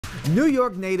New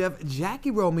York native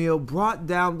Jackie Romeo brought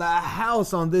down the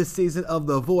house on this season of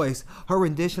The Voice. Her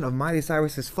rendition of Miley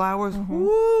Cyrus's Flowers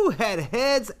had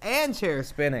heads and chairs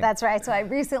spinning. That's right. So I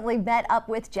recently met up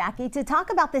with Jackie to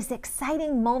talk about this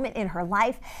exciting moment in her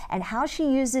life and how she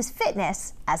uses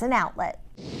fitness as an outlet.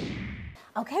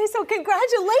 Okay, so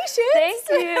congratulations. Thank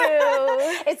you.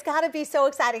 It's got to be so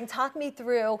exciting. Talk me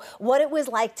through what it was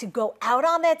like to go out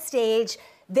on that stage.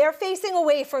 They're facing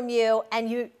away from you,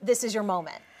 and this is your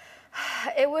moment.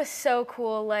 It was so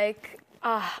cool. Like,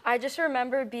 I just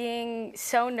remember being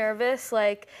so nervous.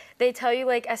 Like, they tell you,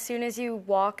 like, as soon as you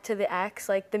walk to the X,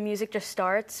 like, the music just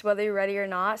starts, whether you're ready or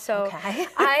not. So okay.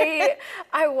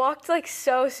 I walked, like,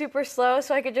 so super slow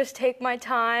so I could just take my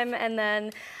time. And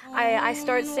then I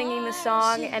start singing the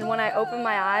song. And when I opened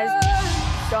my eyes,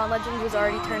 John Legend was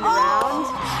already turned around.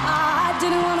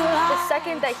 The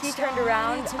second that he turned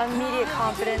around, immediate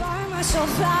confidence.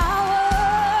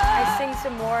 I sing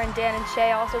some more, and Dan and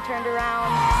Shay also turned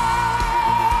around.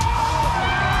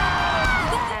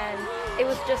 And it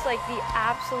was just like the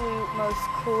absolute most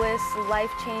coolest,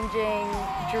 life-changing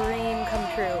dream come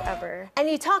true ever. And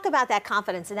you talk about that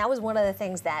confidence, and that was one of the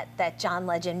things that John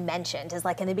Legend mentioned, is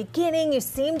like in the beginning you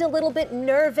seemed a little bit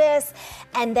nervous,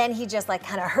 and then he just like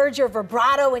kind of heard your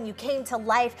vibrato and you came to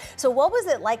life. So what was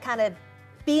it like kind of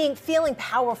feeling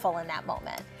powerful in that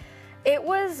moment? It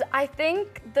was, I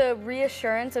think, the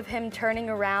reassurance of him turning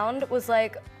around was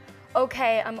like,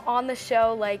 okay, I'm on the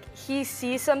show, like, he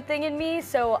sees something in me,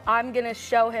 so I'm gonna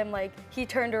show him, like, he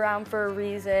turned around for a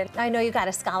reason. I know you got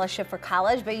a scholarship for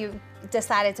college, but you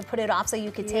decided to put it off so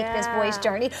you could take this voice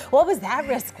journey. What was that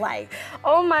risk like?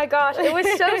 Oh my gosh, it was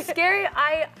so scary.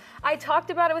 I talked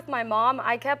about it with my mom.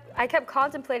 I kept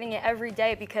contemplating it every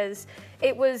day because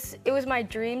it was my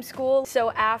dream school.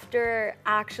 So after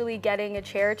actually getting a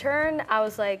chair turn, I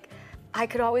was like, I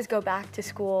could always go back to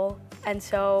school. And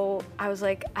so I was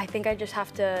like, I think I just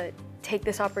have to take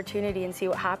this opportunity and see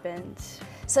what happens.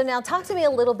 So now talk to me a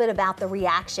little bit about the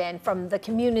reaction from the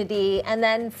community and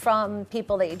then from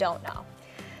people that you don't know.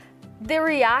 The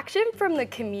reaction from the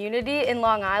community in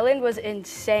Long Island was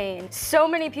insane. So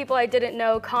many people I didn't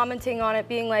know commenting on it,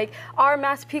 being like, our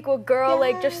Massapequa girl,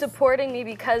 like just supporting me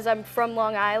because I'm from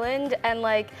Long Island. And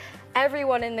like,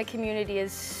 everyone in the community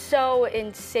is so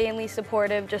insanely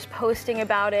supportive, just posting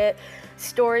about it,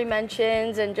 story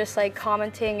mentions, and just like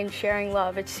commenting and sharing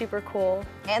love. It's super cool.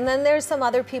 And then there's some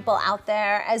other people out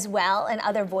there as well and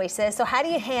other voices. So how do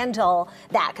you handle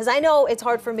that? Because I know it's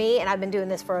hard for me, and I've been doing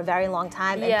this for a very long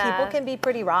time, and people can be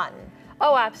pretty rotten.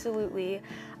 Oh, absolutely.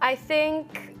 I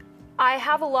think I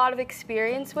have a lot of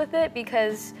experience with it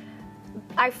because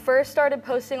I first started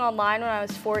posting online when I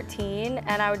was 14,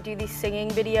 and I would do these singing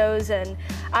videos, and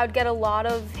I would get a lot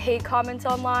of hate comments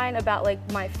online about like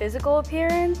my physical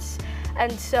appearance. And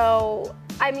so,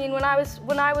 I mean, when I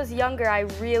was younger, I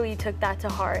really took that to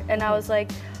heart, and I was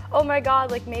like, oh my God,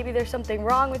 like maybe there's something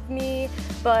wrong with me.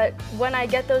 But when I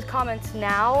get those comments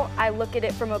now, I look at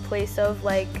it from a place of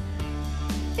like,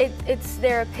 it's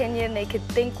their opinion, they could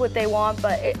think what they want,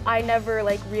 but I never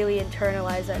like really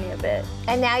internalize any of it.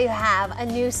 And now you have a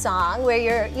new song where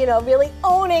you're, really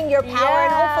owning your power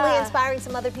and hopefully inspiring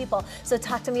some other people. So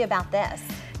talk to me about this.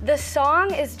 The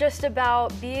song is just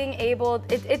about being able,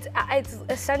 it's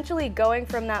essentially going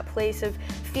from that place of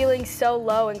feeling so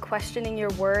low and questioning your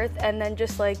worth, and then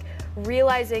just like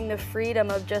realizing the freedom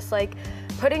of just like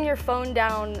putting your phone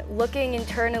down, looking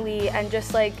internally, and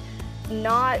just like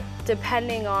not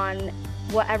depending on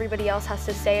what everybody else has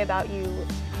to say about you,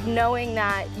 knowing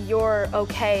that you're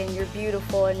okay and you're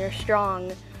beautiful and you're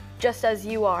strong just as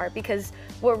you are, because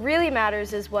what really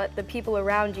matters is what the people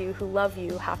around you who love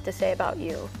you have to say about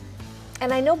you.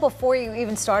 And I know before you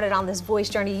even started on this voice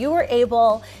journey, you were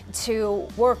able to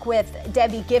work with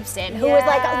Debbie Gibson, who was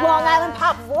like a Long Island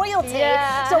pop royalty.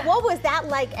 So what was that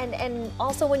like? And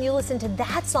also when you listen to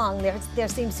that song, there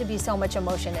seems to be so much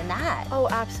emotion in that. Oh,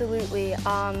 absolutely.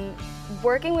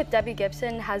 Working with Debbie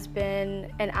Gibson has been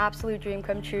an absolute dream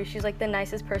come true. She's like the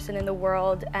nicest person in the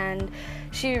world, and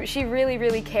she really,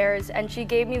 really cares. And she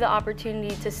gave me the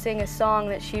opportunity to sing a song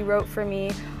that she wrote for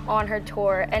me on her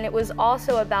tour. And it was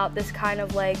also about this kind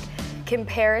of like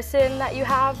comparison that you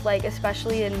have, like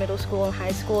especially in middle school and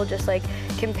high school, just like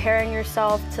comparing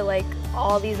yourself to like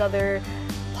all these other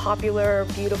popular,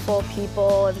 beautiful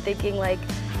people and thinking like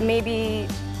maybe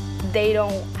they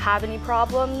don't have any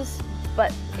problems.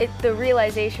 But the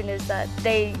realization is that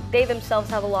they themselves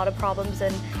have a lot of problems,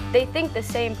 and they think the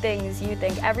same things you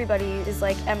think. Everybody is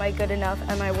like, am I good enough?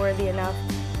 Am I worthy enough?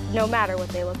 No matter what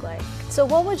they look like. So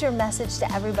what was your message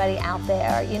to everybody out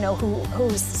there, you know,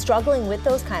 who's struggling with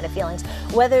those kind of feelings,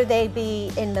 whether they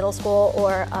be in middle school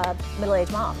or a middle-aged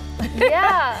mom?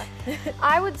 Yeah,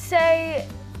 I would say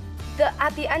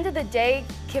at the end of the day,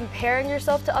 comparing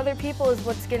yourself to other people is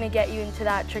what's gonna get you into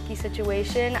that tricky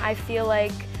situation. I feel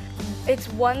like it's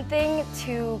one thing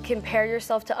to compare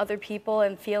yourself to other people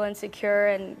and feel insecure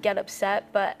and get upset,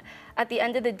 but at the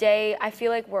end of the day, I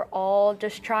feel like we're all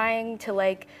just trying to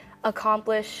like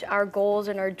accomplish our goals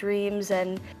and our dreams,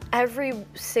 and every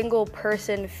single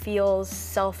person feels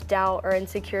self-doubt or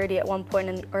insecurity at one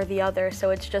point or the other. So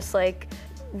it's just like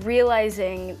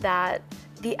realizing that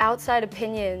the outside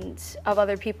opinions of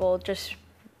other people just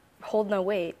hold no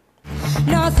weight.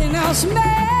 Nothing else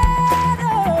matters.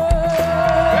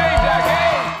 Hey, Jackie!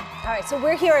 All right, so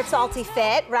we're here at Salty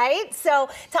Fit, right? So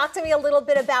talk to me a little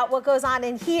bit about what goes on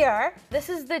in here. This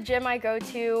is the gym I go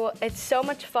to. It's so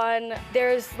much fun.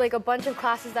 There's like a bunch of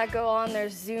classes that go on.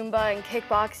 There's Zumba and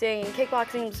kickboxing. And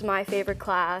kickboxing is my favorite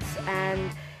class.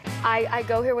 And I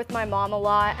go here with my mom a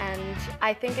lot, and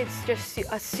I think it's just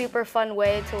a super fun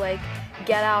way to like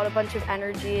get out a bunch of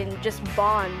energy and just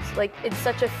bond. Like, it's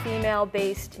such a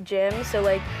female-based gym, so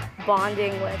like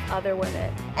bonding with other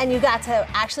women. And you got to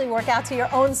actually work out to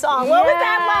your own song. What was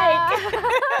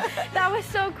that like? That was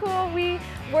so cool. We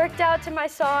worked out to my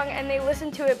song, and they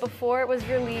listened to it before it was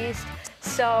released.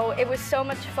 So it was so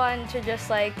much fun to just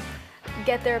like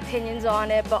get their opinions on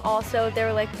it, but also they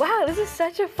were like, wow, this is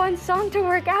such a fun song to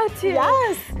work out to.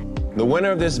 Yes. The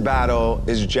winner of this battle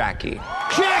is Jackie.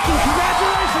 Jackie,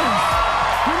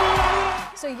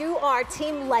 congratulations! So you are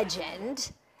Team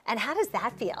Legend, and how does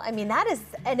that feel? I mean, that is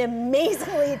an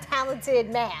amazingly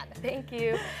talented man. Thank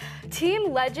you.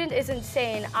 Team Legend is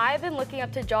insane. I've been looking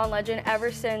up to John Legend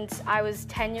ever since I was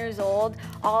 10 years old.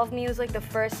 All of Me was like the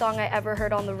first song I ever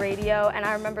heard on the radio, and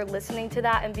I remember listening to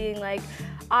that and being like,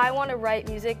 I want to write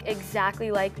music exactly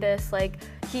like this. Like,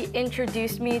 he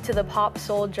introduced me to the pop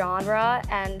soul genre,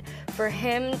 and for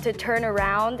him to turn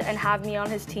around and have me on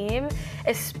his team,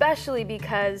 especially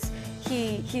because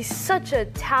he's such a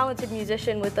talented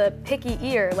musician with a picky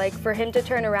ear. Like, for him to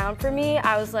turn around for me,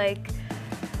 I was like,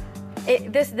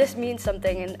 this means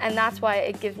something, and that's why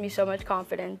it gives me so much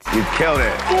confidence. You killed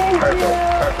it.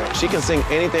 Perfect. She can sing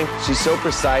anything. She's so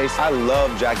precise. I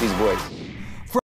love Jackie's voice.